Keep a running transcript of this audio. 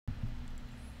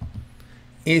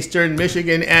Eastern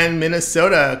Michigan and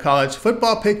Minnesota college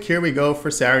football pick. Here we go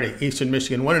for Saturday. Eastern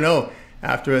Michigan 1-0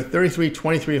 after a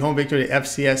 33-23 home victory to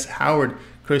FCS Howard.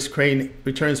 Chris Crane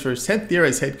returns for his 10th year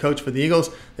as head coach for the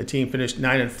Eagles. The team finished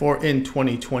 9-4 in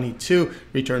 2022.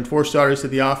 Returned 4 starters to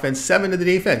the offense, 7 to the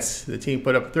defense. The team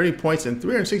put up 30 points and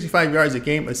 365 yards a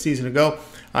game a season ago.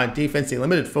 On defense, they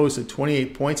limited foes to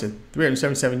 28 points and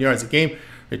 377 yards a game.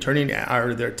 Returning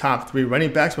are their top 3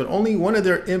 running backs, but only one of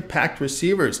their impact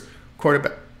receivers.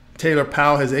 Quarterback Taylor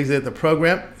Powell has exited the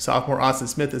program. Sophomore Austin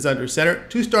Smith is under center.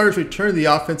 2 starters return to the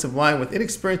offensive line with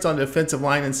inexperience on the defensive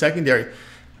line and secondary.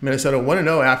 Minnesota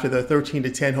 1-0 after the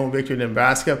 13-10 home victory in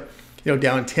Nebraska.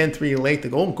 Down 10-3 late, the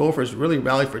Golden Gophers really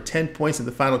rallied for 10 points in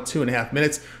the final 2.5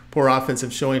 minutes. Poor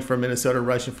offensive showing for Minnesota,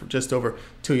 rushing for just over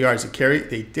 2 yards a carry.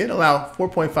 They did allow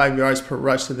 4.5 yards per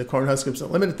rush to the Cornhuskers,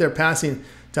 that limited their passing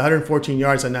to 114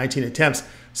 yards on 19 attempts.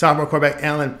 Sophomore quarterback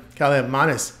Alan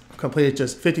Kalemanis completed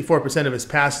just 54% of his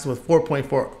passes with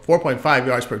 4.5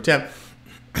 yards per attempt.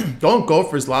 Golden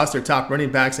Gophers lost their top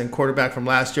running backs and quarterback from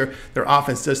last year. Their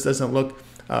offense just doesn't look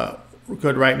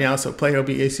good right now, so play will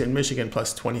be Eastern Michigan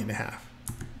plus 20.5.